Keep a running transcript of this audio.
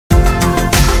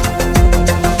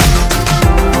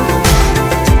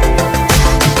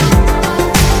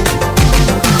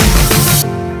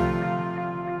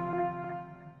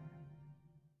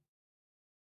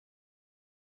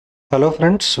Hello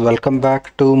friends, welcome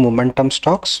back to Momentum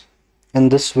Stocks. In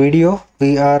this video,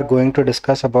 we are going to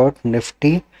discuss about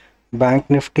Nifty, Bank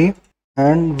Nifty,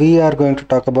 and we are going to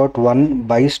talk about one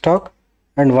buy stock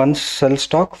and one sell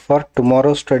stock for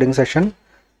tomorrow's trading session.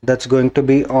 That's going to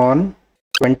be on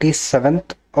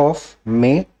 27th of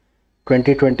May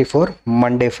 2024,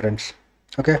 Monday friends.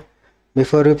 Okay,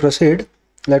 before we proceed,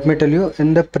 let me tell you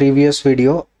in the previous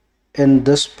video, in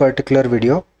this particular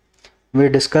video, we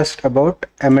discussed about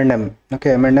M&M.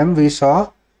 Okay, M&M we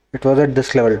saw it was at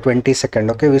this level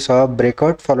 22nd. Okay, we saw a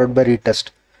breakout followed by retest.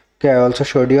 Okay, I also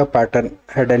showed you a pattern,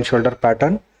 head and shoulder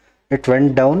pattern. It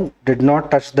went down, did not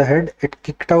touch the head. It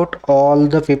kicked out all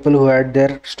the people who had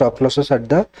their stop losses at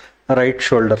the right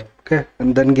shoulder. Okay,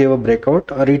 and then gave a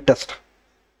breakout, a retest.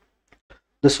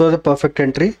 This was a perfect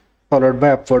entry followed by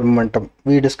upward momentum.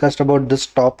 We discussed about this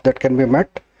top that can be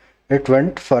met. It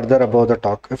went further above the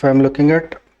top. If I'm looking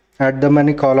at the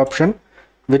money call option,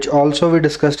 which also we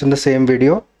discussed in the same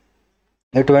video,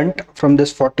 it went from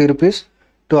this 40 rupees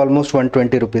to almost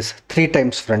 120 rupees, 3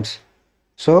 times friends.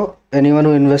 So anyone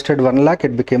who invested 1 lakh,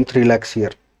 it became 3 lakhs here.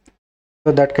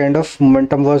 So that kind of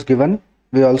momentum was given.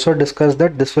 We also discussed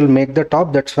that this will make the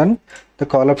top. That's when the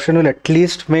call option will at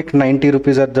least make 90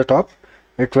 rupees at the top.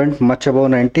 It went much above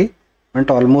 90,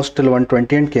 went almost till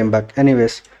 120 and came back.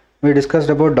 Anyways, we discussed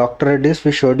about Dr. Reddy's.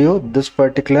 We showed you this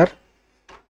particular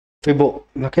Fibo.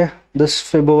 Okay, this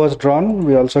Fibo was drawn.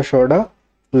 We also showed a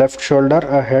left shoulder,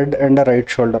 a head and a right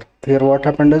shoulder. Here what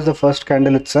happened is the first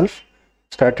candle itself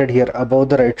started here above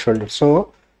the right shoulder.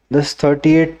 So this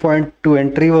 38.2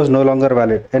 entry was no longer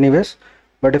valid anyways,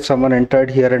 but if someone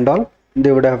entered here and all,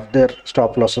 they would have their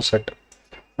stop losses set.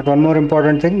 But one more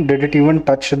important thing, did it even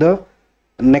touch the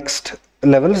next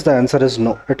levels? The answer is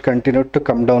no. It continued to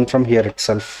come down from here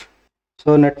itself.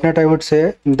 So net I would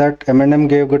say that M&M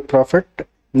gave good profit.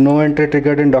 No entry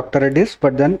triggered in Dr. Reddy's,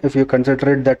 but then if you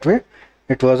consider it that way,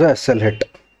 it was a SL hit.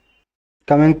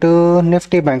 Coming to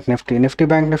Nifty, Bank Nifty. Nifty,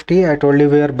 Bank Nifty, I told you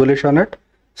we are bullish on it.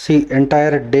 See,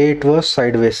 entire day it was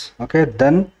sideways. Okay,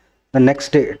 then the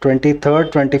next day,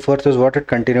 23rd, 24th is what it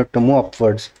continued to move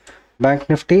upwards. Bank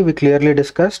Nifty, we clearly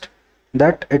discussed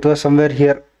that it was somewhere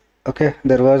here. Okay,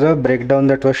 there was a breakdown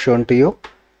that was shown to you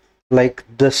like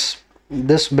this.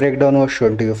 This breakdown was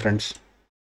shown to you, friends.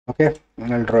 Okay,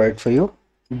 I'll draw it for you.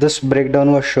 This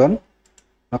breakdown was shown.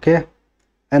 Okay,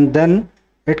 and then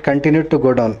it continued to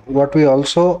go down. What we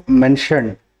also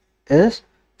mentioned is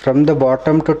from the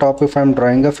bottom to top, if I'm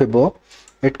drawing a Fibo,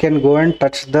 it can go and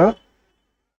touch the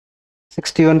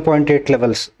 61.8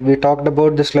 levels. We talked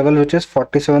about this level, which is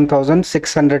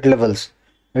 47,600 levels.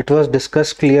 It was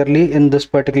discussed clearly in this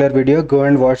particular video. Go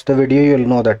and watch the video, you'll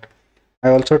know that.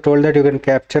 I also told that you can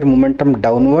capture momentum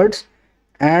downwards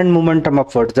and momentum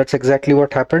upwards. That's exactly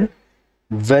what happened.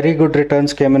 Very good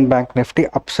returns came in Bank Nifty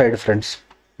upside, friends.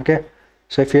 Okay,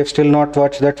 so if you have still not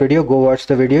watched that video, go watch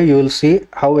the video. You will see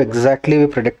how exactly we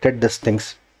predicted these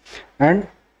things. And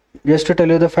just to tell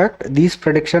you the fact, these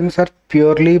predictions are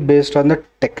purely based on the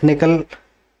technical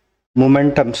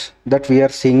momentums that we are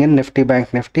seeing in Nifty,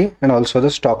 Bank Nifty, and also the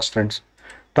stocks, friends.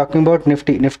 Talking about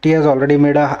Nifty, Nifty has already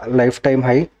made a lifetime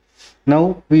high.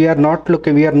 Now we are not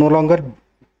looking, we are no longer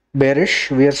bearish,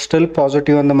 we are still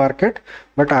positive on the market,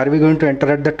 but are we going to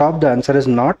enter at the top? The answer is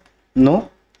not. No,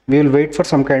 we will wait for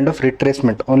some kind of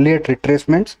retracement. Only at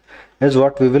retracements is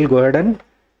what we will go ahead and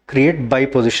create buy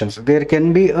positions. There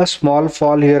can be a small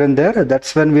fall here and there.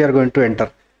 That's when we are going to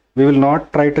enter. We will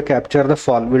not try to capture the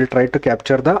fall. We will try to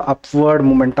capture the upward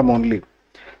momentum only.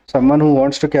 Someone who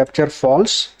wants to capture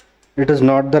falls, it is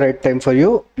not the right time for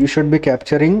you. You should be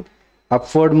capturing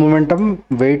upward momentum.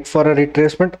 Wait for a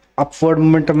retracement. Upward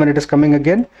momentum, when it is coming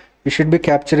again, you should be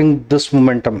capturing this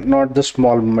momentum, not the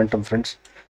small momentum, friends.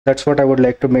 That's what I would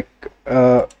like to make.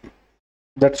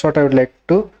 That's what I would like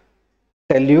to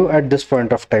tell you at this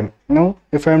point of time. Now,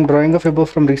 if I am drawing a Fibo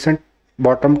from recent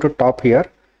bottom to top here,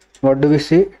 what do we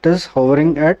see? It is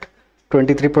hovering at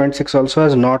 23.6. also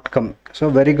has not come. So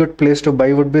very good place to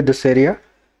buy would be this area,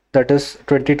 that is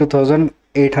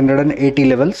 22,880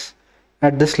 levels.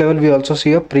 At this level, we also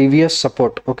see a previous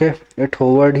support. Okay, it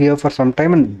hovered here for some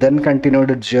time and then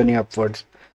continued its journey upwards.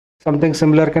 Something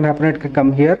similar can happen. It can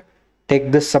come here,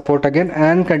 take this support again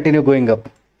and continue going up.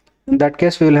 In that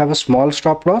case, we will have a small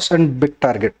stop loss and big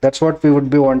target. That's what we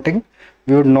would be wanting.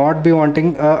 We would not be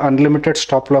wanting a unlimited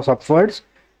stop loss upwards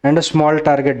and a small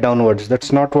target downwards.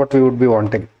 That's not what we would be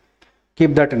wanting.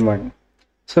 Keep that in mind.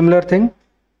 Similar thing,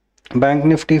 Bank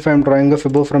Nifty, if I'm drawing a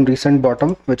Fibo from recent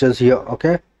bottom, which is here,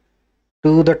 okay,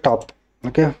 to the top.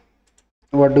 Okay,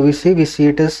 what do we see? We see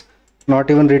it is not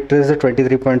even retraced the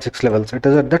 23.6 levels. It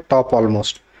is at the top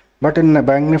almost. But in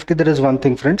Bank Nifty, there is one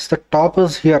thing, friends. The top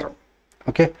is here.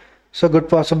 Okay, so good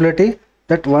possibility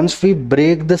that once we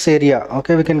break this area,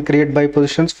 okay, we can create buy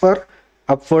positions for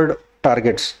upward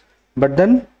targets. But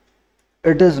then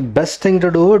it is best thing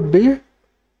to do would be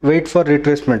wait for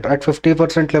retracement at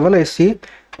 50% level. I see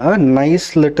a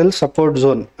nice little support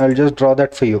zone. I'll just draw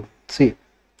that for you. See,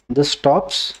 this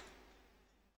stops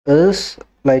is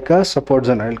like a support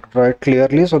zone. I'll draw it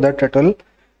clearly so that it will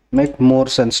make more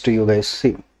sense to you guys.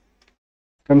 See,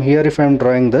 from here, if I'm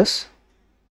drawing this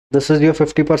is your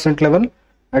 50% level.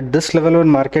 At this level, when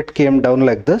market came down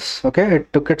like this, okay,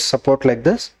 it took its support like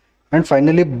this and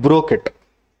finally broke it.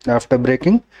 After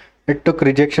breaking, it took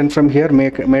rejection from here,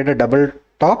 made a double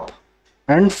top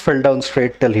and fell down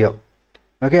straight till here.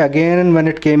 Okay, again when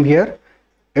it came here,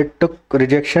 it took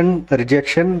rejection,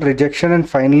 and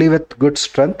finally with good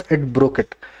strength it broke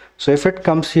it. So if it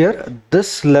comes here,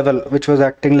 this level which was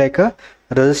acting like a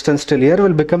resistance till here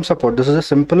will become support. This is a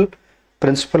simple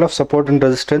principle of support and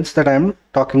resistance that I am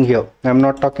talking here. I am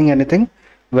not talking anything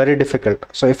very difficult.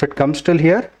 So if it comes till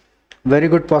here, very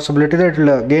good possibility that it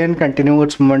will again continue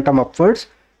its momentum upwards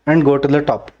and go to the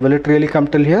top. Will it really come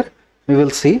till here? We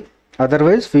will see.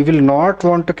 Otherwise, we will not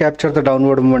want to capture the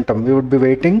downward momentum. We would be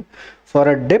waiting for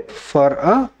a dip for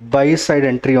a buy side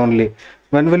entry only.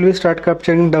 When will we start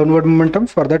capturing downward momentum?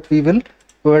 For that, we will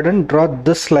go ahead and draw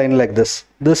this line like this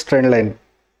trend line.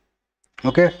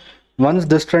 Okay, once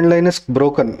this trend line is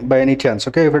broken by any chance,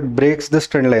 okay, if it breaks this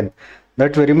trend line,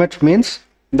 that very much means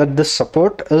that this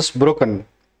support is broken.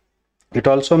 It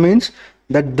also means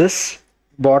that this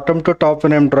bottom to top,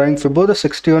 when I'm drawing Fibo, the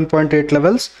 61.8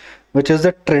 levels, which is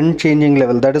the trend changing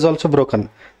level, that is also broken.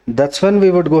 That's when we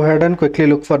would go ahead and quickly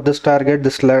look for this target,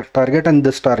 this target and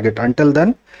this target. Until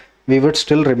then, we would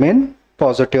still remain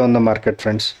positive on the market,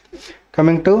 friends.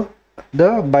 Coming to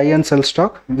the buy and sell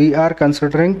stock, we are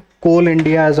considering Coal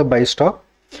India as a buy stock.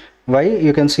 Why?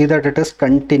 You can see that it is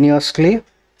continuously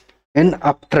in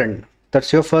uptrend.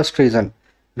 That's your first reason.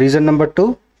 Reason number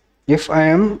two, if I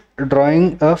am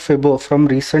drawing a Fibo from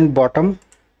recent bottom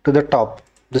to the top,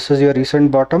 this is your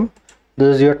recent bottom,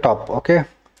 this is your top, okay,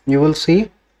 you will see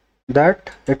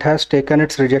that it has taken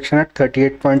its rejection at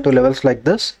 38.2 levels like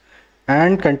this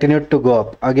and continued to go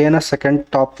up. Again a second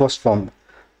top was formed.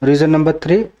 Reason number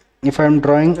three, if I am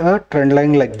drawing a trend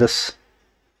line like this,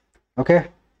 okay,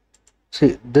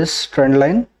 see this trend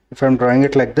line, if I am drawing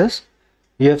it like this,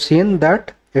 you have seen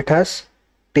that it has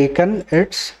taken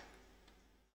its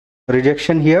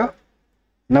rejection here.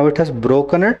 Now it has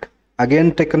broken it,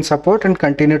 again taken support and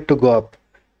continued to go up.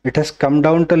 It has come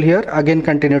down till here, again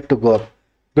continued to go up.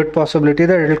 Good possibility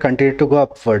that it will continue to go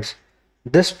upwards.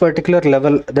 This particular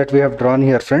level that we have drawn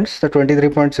here, friends, the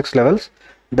 23.6 levels,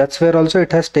 that's where also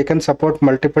it has taken support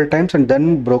multiple times and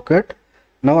then broke it.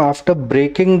 Now after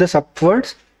breaking this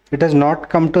upwards, it has not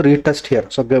come to retest here.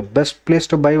 So the best place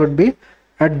to buy would be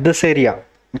at this area,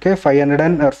 okay,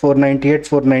 500 or 498,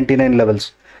 499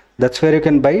 levels. That's where you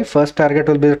can buy. First target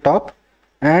will be the top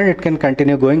and it can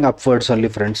continue going upwards only,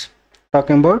 friends.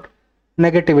 Talking about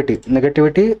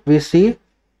negativity, we see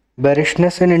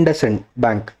bearishness in IndusInd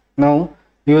Bank. Now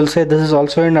you will say this is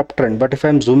also an uptrend, but if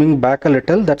I'm zooming back a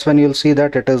little, that's when you'll see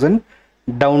that it is in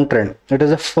downtrend. It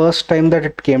is the first time that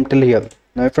it came till here.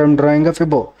 Now if I'm drawing a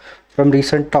Fibo from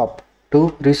recent top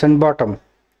to recent bottom,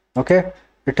 okay,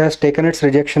 it has taken its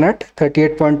rejection at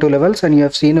 38.2 levels and you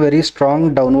have seen very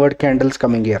strong downward candles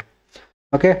coming here.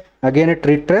 Okay, again it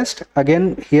retraced,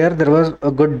 again here there was a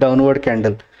good downward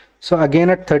candle. So again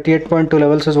at 38.2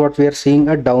 levels is what we are seeing,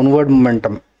 a downward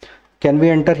momentum. Can we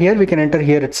enter here? We can enter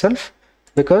here itself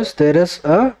because there is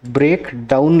a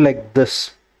breakdown like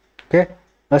this. Okay,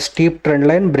 a steep trend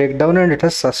line breakdown and it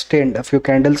has sustained. A few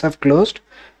candles have closed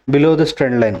below this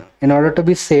trend line. In order to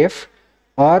be safe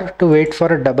or to wait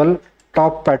for a double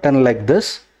top pattern like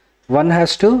this, one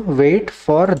has to wait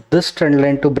for this trend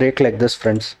line to break like this,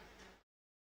 friends.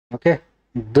 Okay,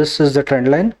 this is the trend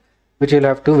line which you'll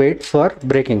have to wait for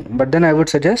breaking. But then I would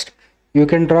suggest you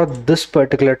can draw this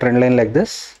particular trend line like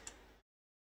this.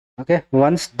 Okay,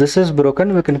 once this is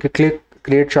broken, we can quickly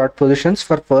create short positions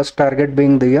for first target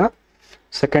being the year,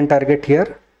 second target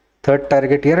here, third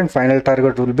target here, and final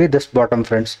target will be this bottom,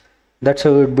 friends. That's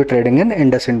how we would be trading in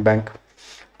IndusInd Bank.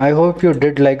 I hope you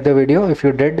did like the video. If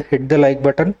you did, hit the like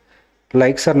button.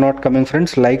 Likes are not coming,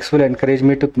 friends. Likes will encourage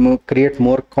me to create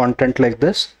more content like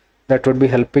this. That would be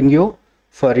helping you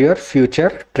for your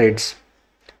future trades.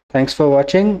 Thanks for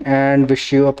watching and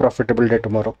wish you a profitable day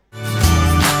tomorrow.